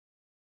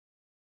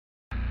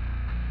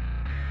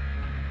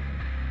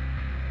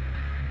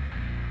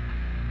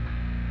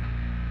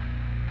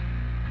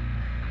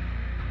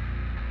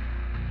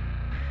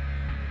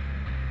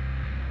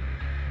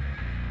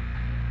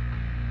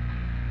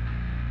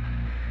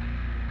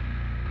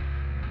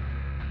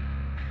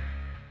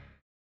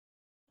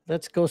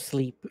Let's go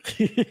sleep.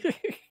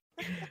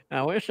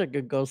 I wish I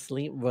could go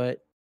sleep,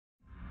 but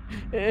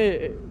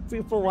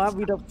people want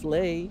me to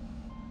play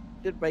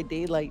Dead by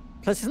Daylight.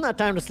 Plus, it's not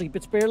time to sleep.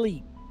 It's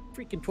barely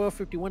freaking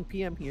 12:51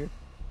 p.m. here.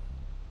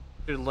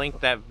 Should link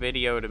that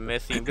video to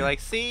Missy and be like,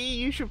 "See,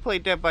 you should play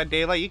Dead by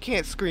Daylight. You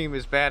can't scream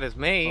as bad as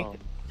me." Oh,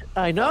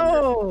 I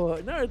know.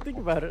 Now I think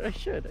about it, I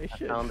should. I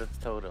found its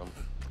totem.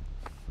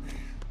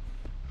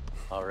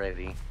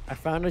 Already. I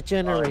found a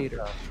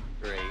generator. Oh,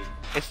 great.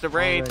 It's the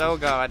raids.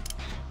 Already. Oh god.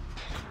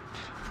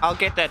 I'll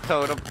get that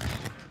totem.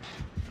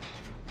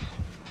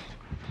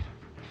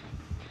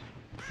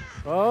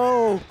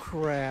 Oh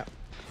crap.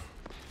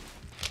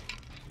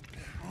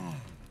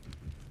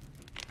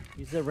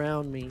 He's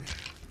around me.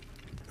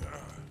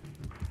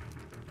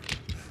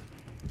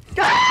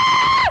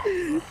 Ah!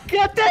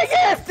 God dang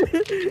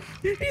it!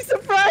 He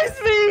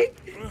surprised me!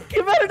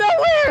 Came out of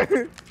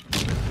nowhere!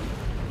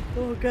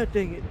 Oh god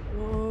dang it.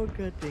 Oh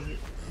god dang it.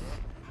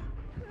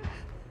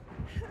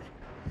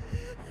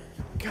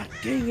 God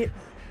dang it.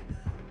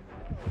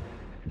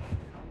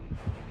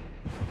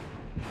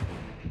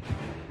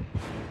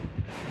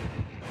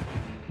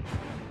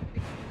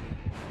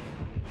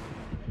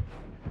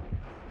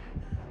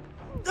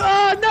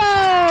 Oh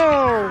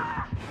no!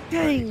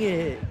 Dang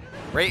it!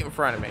 Right in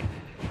front of me.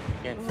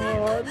 Can't see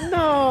Oh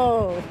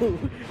no!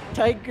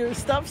 Tigrr,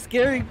 stop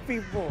scaring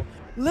people.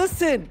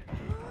 Listen,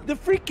 the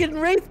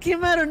freaking wraith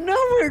came out of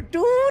nowhere,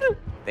 dude.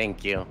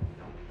 Thank you.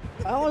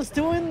 I was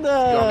doing You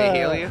want me to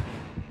heal the you?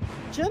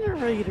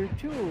 generator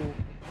too,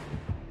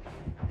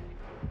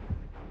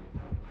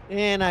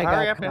 and I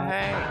Hurry got up and caught.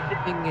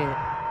 hang. Dang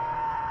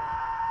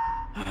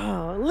it!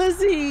 Oh,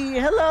 Lizzie,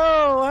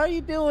 hello. How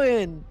you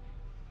doing?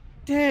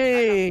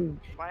 Dang!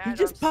 He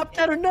just popped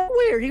out of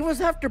nowhere. He was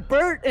after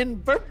Bert,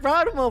 and Bert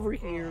brought him over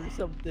here or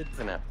something.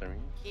 Isn't after me.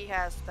 He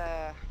has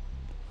the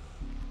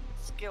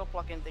skill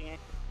plugin thingy.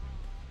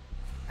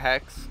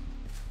 Hex.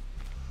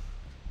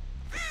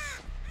 I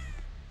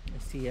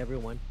see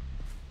everyone.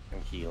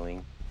 I'm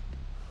healing.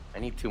 I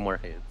need 2 more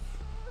hits.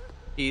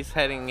 He's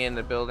heading in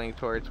the building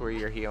towards where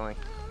you're healing.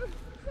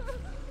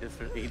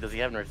 Does he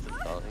have nurses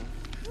calling?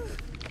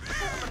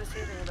 Nobody's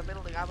sitting in the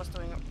building. I was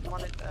doing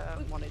one.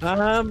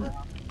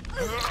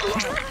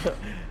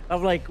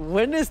 I'm like,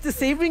 when is the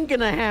saving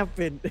gonna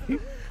happen?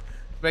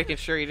 Making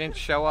sure he didn't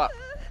show up.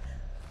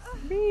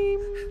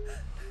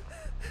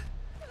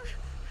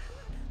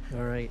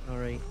 All right, all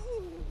right.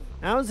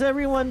 How's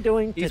everyone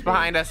doing today? He's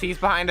behind us. He's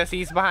behind us.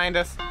 He's behind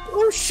us.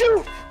 Oh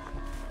shoot!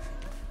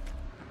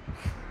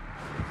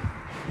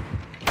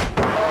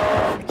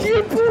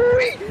 Yeah,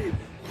 boy!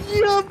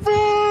 Yeah,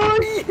 boy!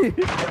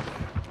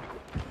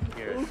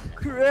 Here. Oh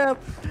crap!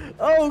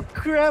 Oh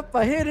crap!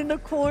 I hid in the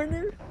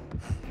corner.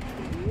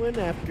 He went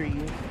after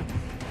you.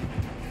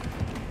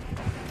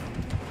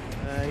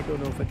 I don't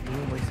know if I can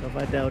heal myself.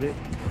 I doubt it.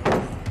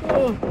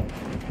 Oh,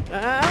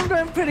 I'm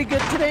doing pretty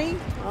good today.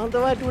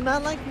 Although I do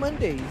not like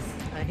Mondays.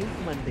 I hate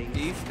Mondays.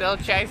 He's still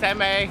chasing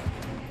me.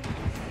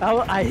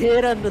 I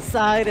hid on the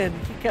side and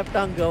he kept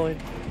on going.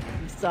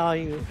 He saw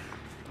you.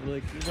 I'm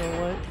like, you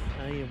know what?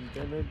 I am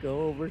gonna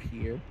go over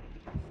here.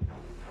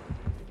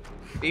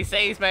 He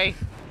sees me.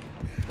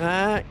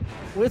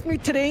 With me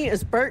today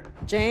is Bert,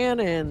 Jan,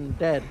 and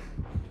Dead.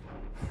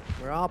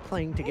 We're all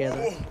playing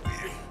together.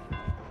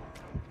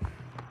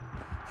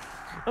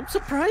 I'm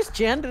surprised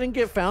Jan didn't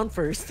get found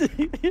first.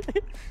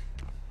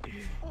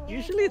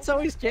 Usually it's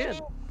always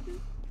Jan.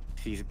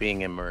 She's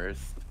being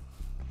immersed.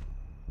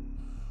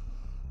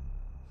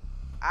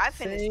 I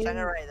finished Same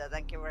generator.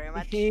 Thank you very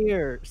much.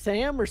 Here,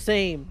 Sam or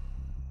same?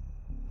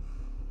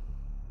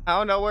 I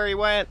don't know where he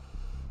went.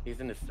 He's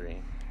in the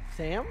stream.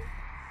 Sam?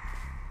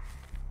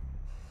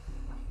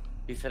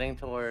 He's heading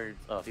towards.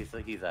 Oh, he's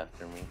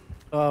after me.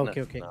 Oh, No,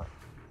 okay, he's okay. not.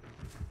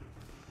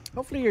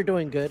 Hopefully you're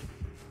doing good,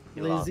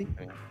 He lost Lizzie.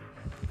 me.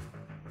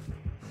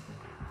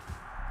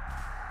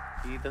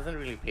 He doesn't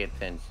really pay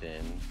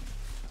attention.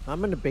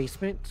 I'm in the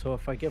basement, so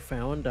if I get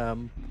found,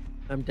 I'm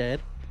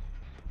dead.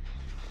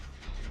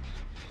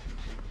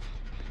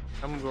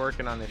 I'm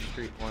working on this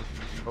street one.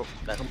 Oh,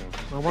 That's him.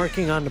 I'm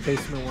working on the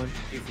basement one.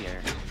 He's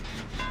here.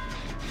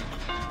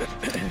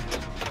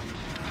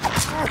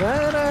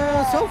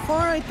 But so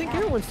far, I think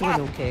everyone's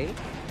doing okay.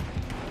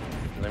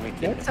 Let me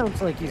take That him.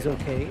 sounds like he's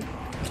okay.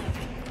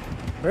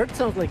 Bert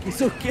sounds like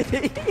he's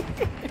okay.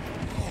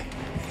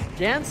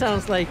 Jan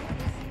sounds like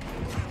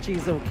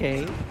she's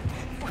okay.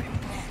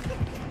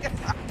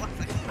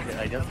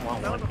 I just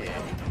want one hit.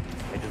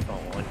 I just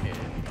want one hit.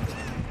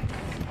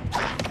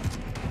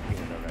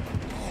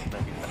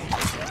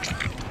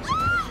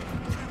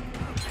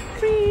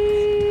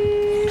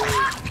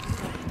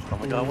 Oh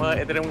my god, what?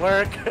 It didn't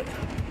work!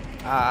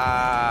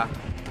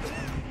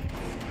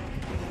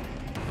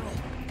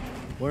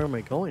 Where am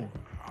I going?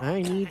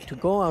 I need to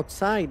go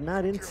outside,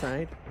 not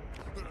inside.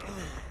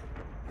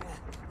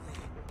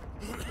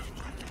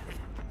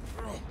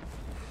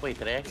 Wait,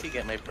 did I actually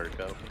get my perk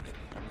up?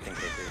 I think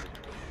I did.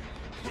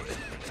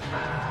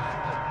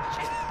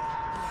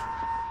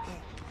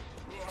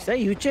 Is that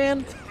you,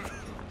 Jan?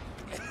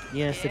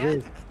 Yes, it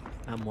is.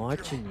 I'm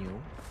watching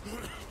you.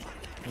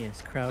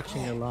 Yes,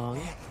 crouching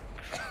along.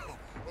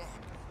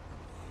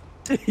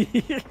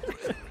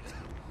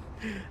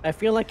 I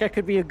feel like I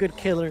could be a good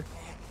killer.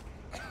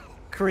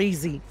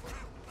 Crazy.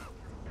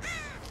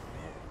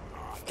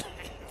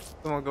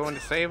 Someone going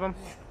to save him?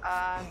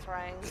 I'm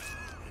trying.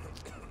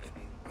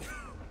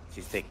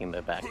 She's taking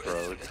the back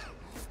road.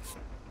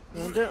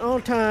 On the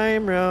old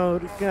time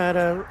road,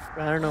 gotta.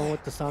 I don't know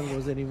what the song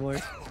was anymore.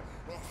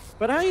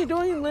 But how you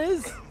doing,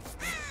 Liz?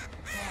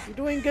 You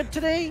doing good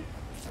today?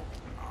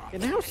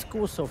 And how's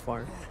school so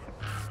far?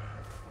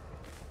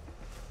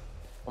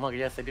 Oh my god,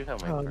 yes, I do have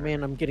my Oh perk.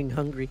 man, I'm getting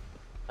hungry.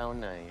 Oh,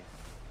 nice.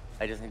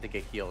 I just need to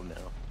get healed now.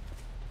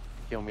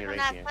 Heal me You're right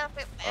not here.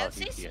 perfect. Oh,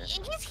 he's here.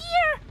 He's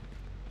here!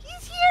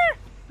 He's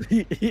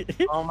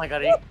here! Oh my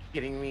god, are you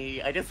kidding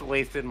me? I just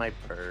wasted my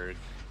perk.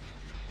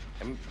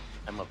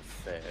 I'm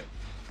upset.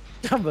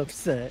 I'm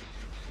upset.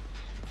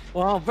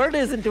 Well, Bert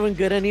isn't doing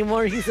good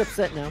anymore. He's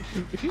upset now.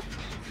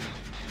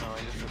 Oh, I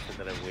just upset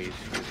that I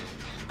wasted it.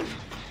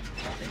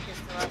 I think he's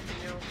still after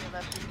you. He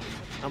left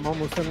you. I'm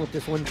almost done with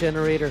this one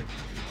generator.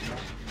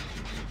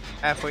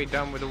 Halfway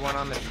done with the one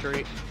on the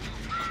street.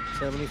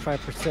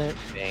 75%.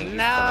 Dang,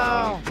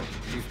 No!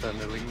 he's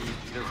tunneling me.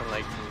 He doesn't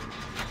like me.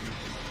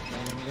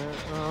 In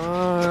the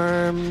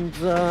arms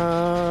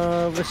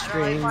of a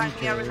Try to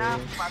find me every now.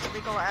 stranger. About to be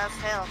go as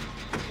hell.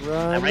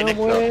 Run right next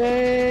to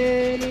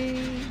away.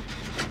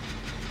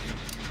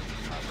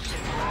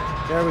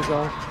 There we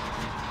go.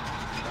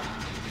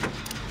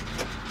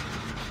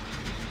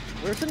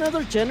 Where's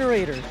another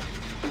generator?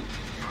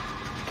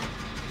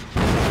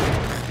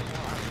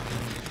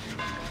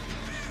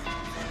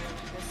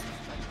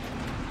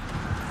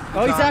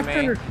 Oh, he's on after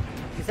me. her.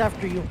 He's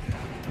after you.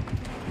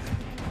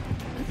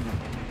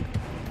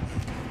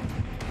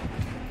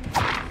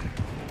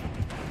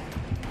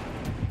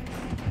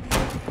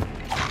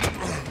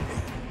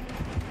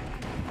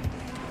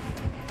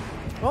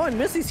 Oh, and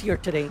Missy's here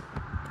today.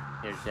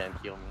 Here, Jen,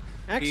 heal me.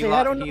 Actually,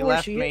 I don't know he where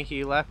left she me. is.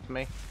 He left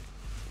me.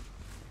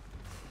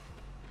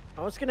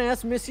 I was gonna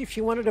ask Missy if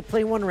she wanted to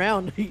play one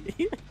round.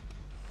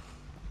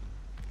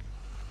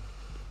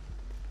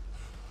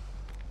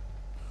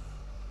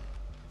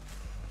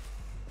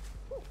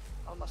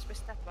 Almost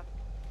missed that one.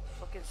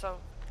 Looking so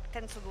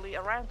tensely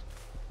around.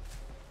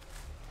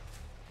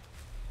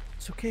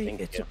 It's okay.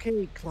 Thank It's you.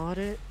 okay,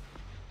 Claudette.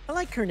 I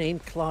like her name,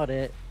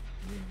 Claudette.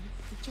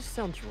 It just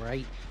sounds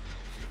right.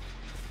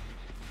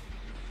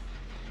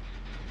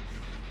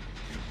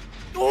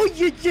 Oh,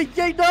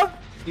 yeah, no!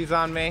 He's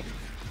on me.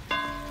 Oh,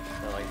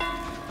 I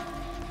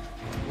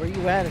Where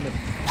you at, in the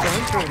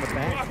front or in the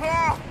back?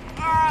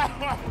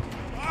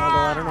 Although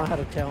I don't know how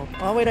to tell.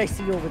 Oh, wait, I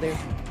see you over there.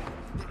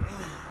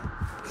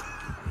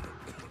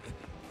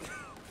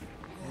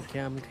 Okay,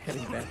 I'm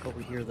heading back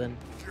over here then.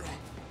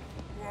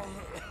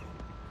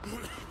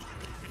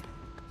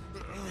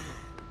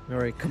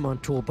 Alright, come on,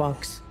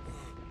 toolbox.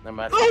 I'm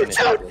about to Oh, finish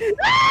shoot! it.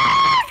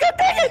 Ah! God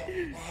dang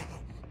it!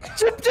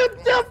 Jump,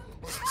 jump, jump!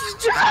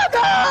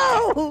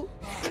 No!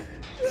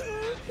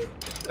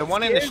 The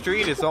one in the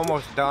street is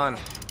almost done.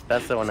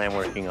 That's the one I'm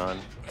working on.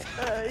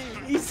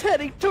 He's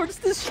heading towards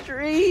the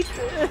street.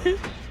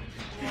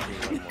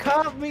 He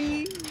caught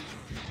me.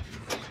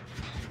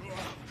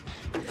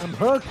 I'm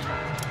hooked.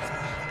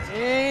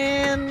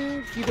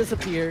 And he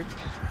disappeared.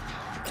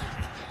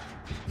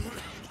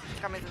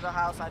 Coming to the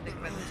house, I think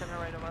when the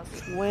generator was.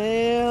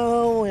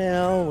 Well,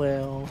 well,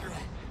 well.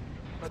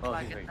 Looked Oh,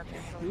 like he's it. right I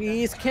think so.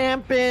 He's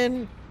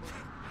camping.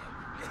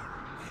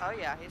 Oh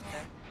yeah, he's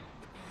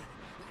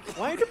there.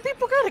 Why do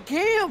people gotta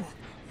camp?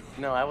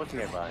 No, I was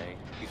nearby.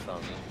 He saw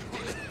me.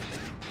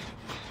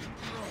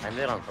 I'm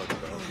there on foot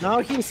though. No,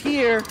 he's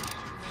here.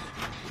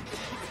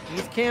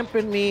 He's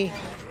camping me.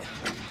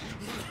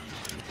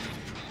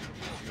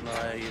 No,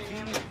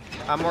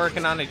 I'm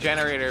working on a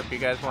generator if you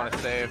guys want to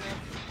save.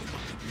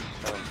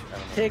 I don't know.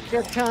 Take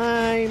your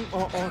time.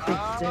 Oh,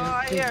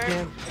 I big hear jam.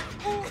 him.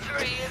 Ooh, there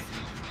he is.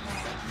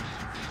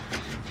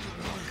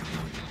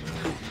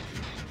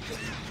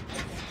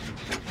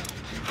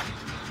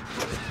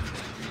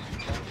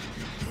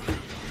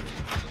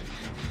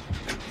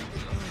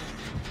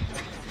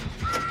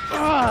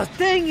 Ah,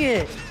 dang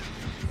it!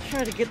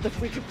 Try to get the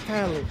freaking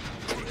pallet.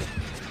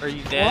 Are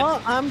you dead?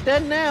 Well, I'm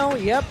dead now.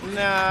 Yep.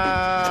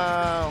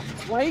 No.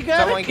 Why you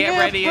gotta Someone camp, get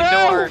ready bro?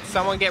 at door.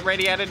 Someone get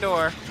ready at a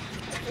door.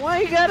 Why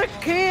you gotta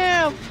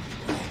camp?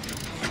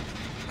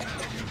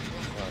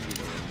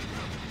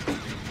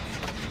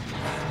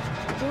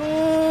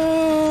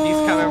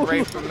 He's coming Ooh.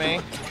 right for me.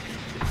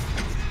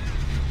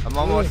 I'm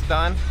almost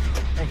done.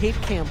 I hate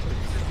campers.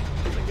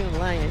 I'm not gonna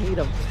lie, I hate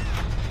them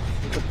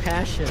with a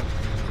passion.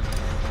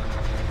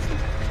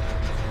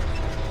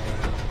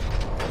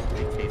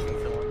 He's chasing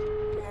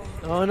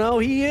someone. Oh no,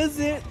 he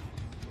isn't.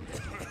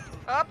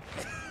 Up.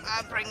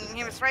 I'm bringing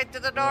him straight to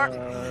the door.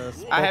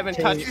 I haven't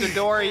touched the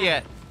door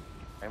yet.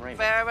 I'm right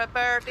now.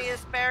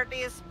 Birdies,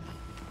 birdies,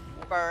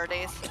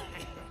 birdies.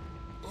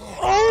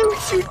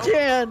 Oh, shoot,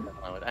 Dan!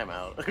 I'm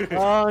out.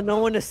 Oh, no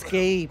one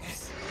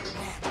escapes.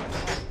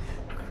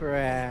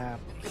 Crap.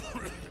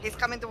 He's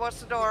coming towards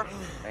the door.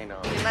 I know.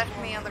 He left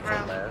me on the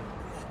ground. Left.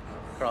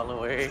 Crawl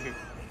away.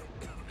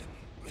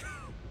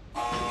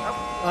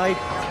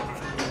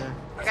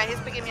 Okay, he's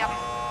picking me up.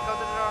 Go to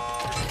the door.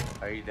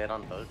 Are you dead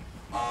on hook?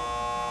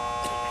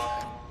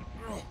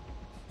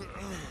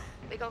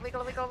 Wiggle,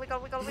 wiggle, wiggle, wiggle,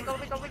 wiggle, wiggle,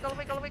 wiggle, wiggle,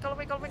 wiggle, wiggle,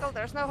 wiggle, wiggle.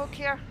 There's no hook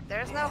here.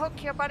 There's no hook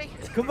here, buddy.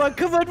 Come on,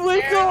 There's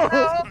wiggle! no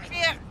hook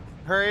here.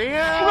 Hurry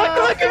up!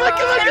 Come on!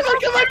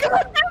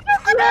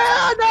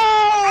 Yeah, no!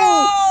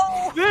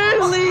 Oh!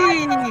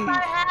 Billy!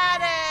 I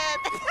had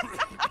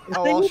it.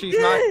 Oh, well, she's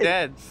not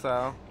dead,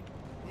 so.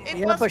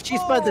 Yeah, but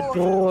she's by the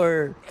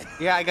door.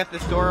 Yeah, I got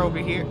this door over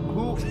here.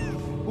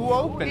 Who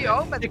opened He it?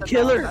 opened The door.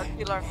 killer.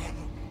 The killer.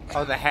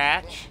 Oh, the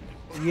hatch?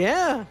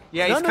 Yeah.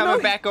 Yeah, No, he's no, coming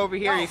no. back over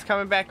here. He's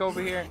coming back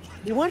over here.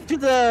 He went to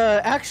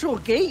the actual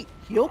gate.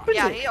 He opened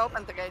Yeah, it. he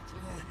opened the gate.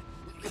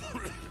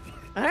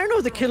 I don't know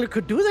if the killer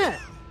could do that.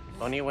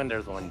 Only when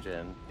there's one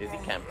Jin. Is he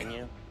camping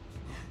you?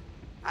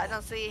 I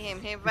don't see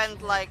him. He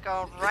went like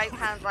right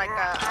hand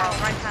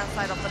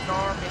side of the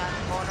door behind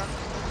the corner.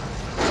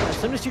 As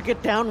soon as you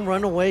get down,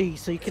 run away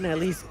so you can at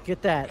least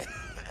get that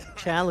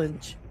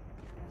challenge.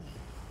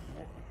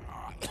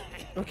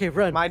 Okay,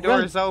 run. My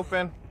door is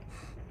open.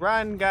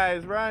 Run,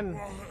 guys, run.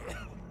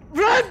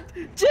 Run!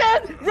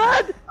 Jen,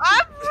 run!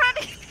 I'm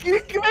ready. You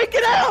can make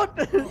it out!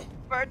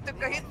 Bird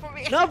took a hit for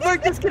me. No,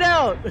 Bert, just get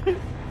out!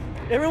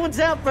 Everyone's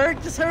out,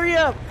 Bert, just hurry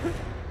up!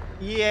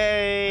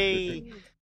 Yay!